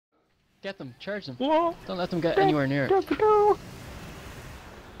Get them, charge them. Yeah. Don't let them get anywhere near it. Got to go.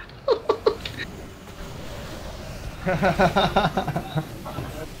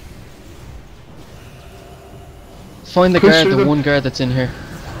 Find the guard, the one guard that's in here.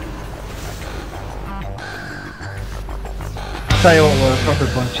 Tell you what, we're a proper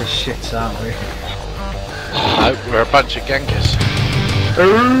bunch of shits, aren't we? We're a bunch of Gankers.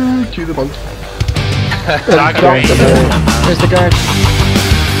 Oh, to the boat. There's the guard.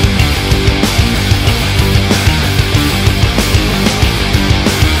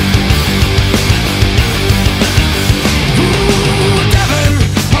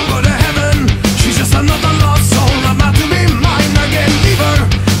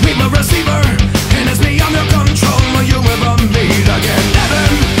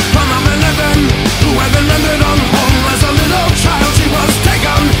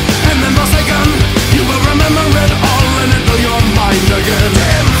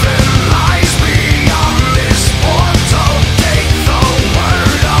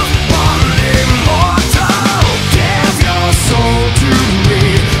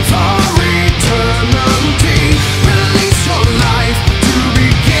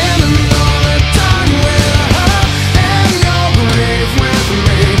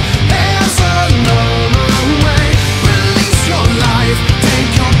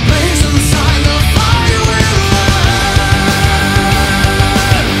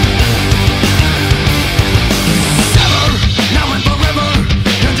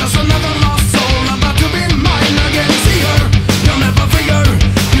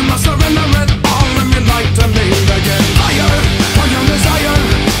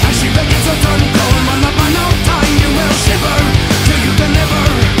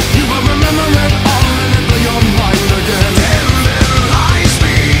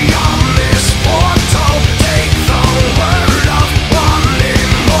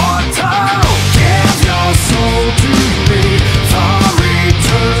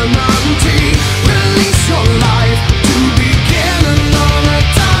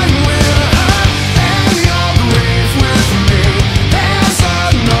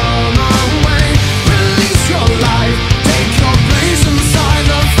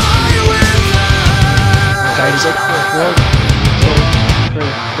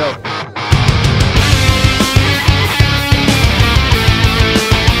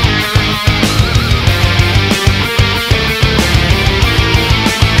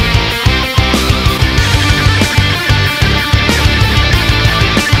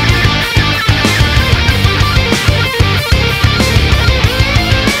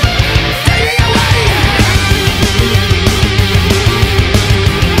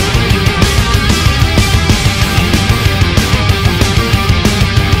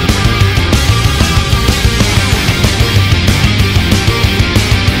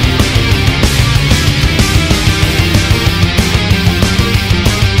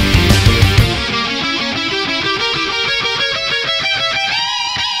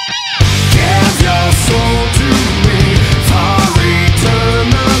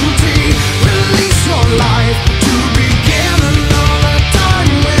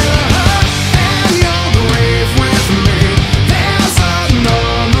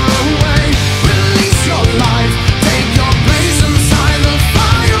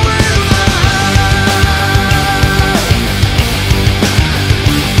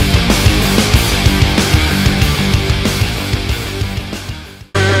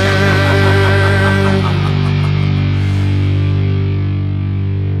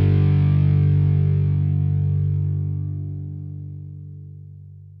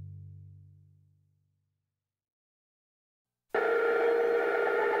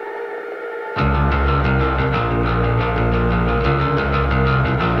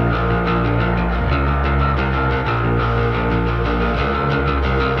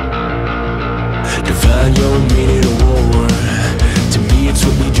 Define your meaning of war. To me it's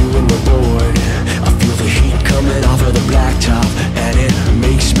what we do in the Lord. I feel the heat coming off of the blacktop, and it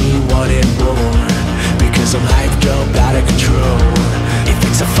makes me want it more. Because I'm hyped up, out of control. If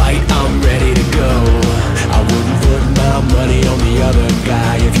it's a fight, I'm ready to go. I wouldn't put my money on the other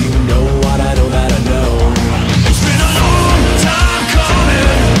guy. If you know what I know that I know. It's been a long time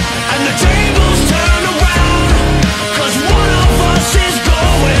coming, and the tables turn around. Cause one of us is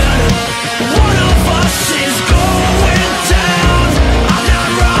going. One of us is going.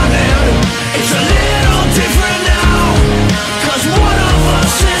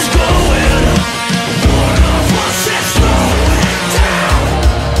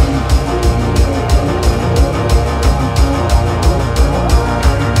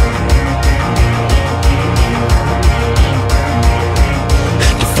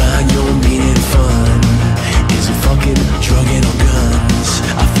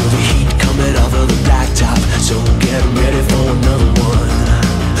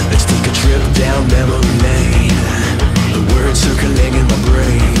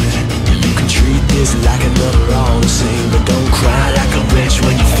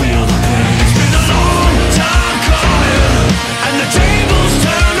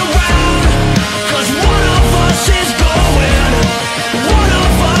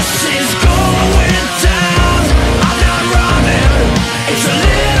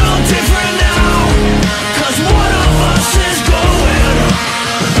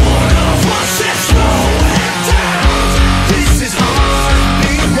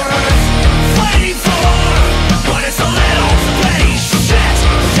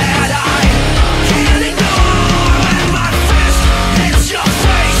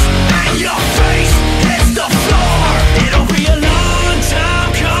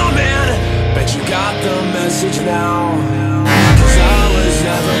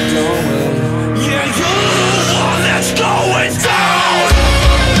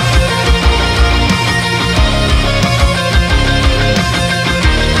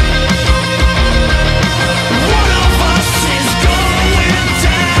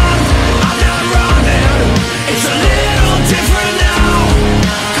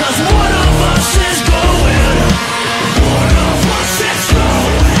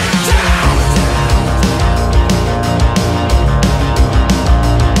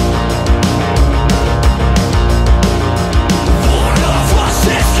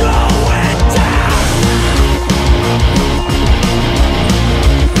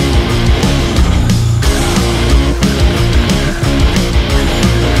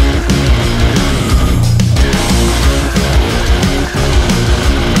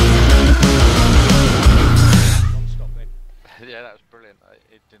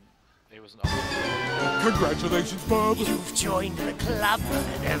 He wasn't on. Congratulations, Bob. You've joined the club,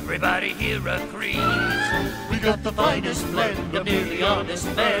 and everybody here agrees. We got the finest blend of nearly honest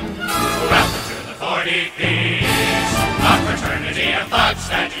men. Welcome to the 40 Thieves, a fraternity of thugs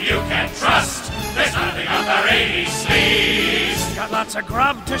that you can trust. There's nothing up our 80 sleeves. Got lots of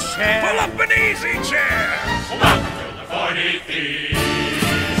grub to share. Pull up an easy chair. Welcome to the 40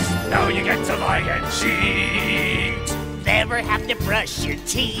 Thieves. Now you get to lie and cheat. Never have to brush your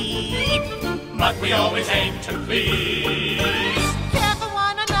teeth. But we always aim to please. Care for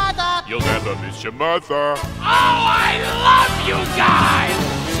one another. You'll never miss your mother. Oh, I love you guys.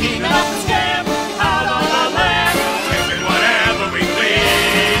 Scheming up a scam out on the land. Taking whatever we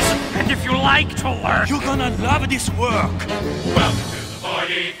please. And if you like to work, You're gonna love this work. Welcome to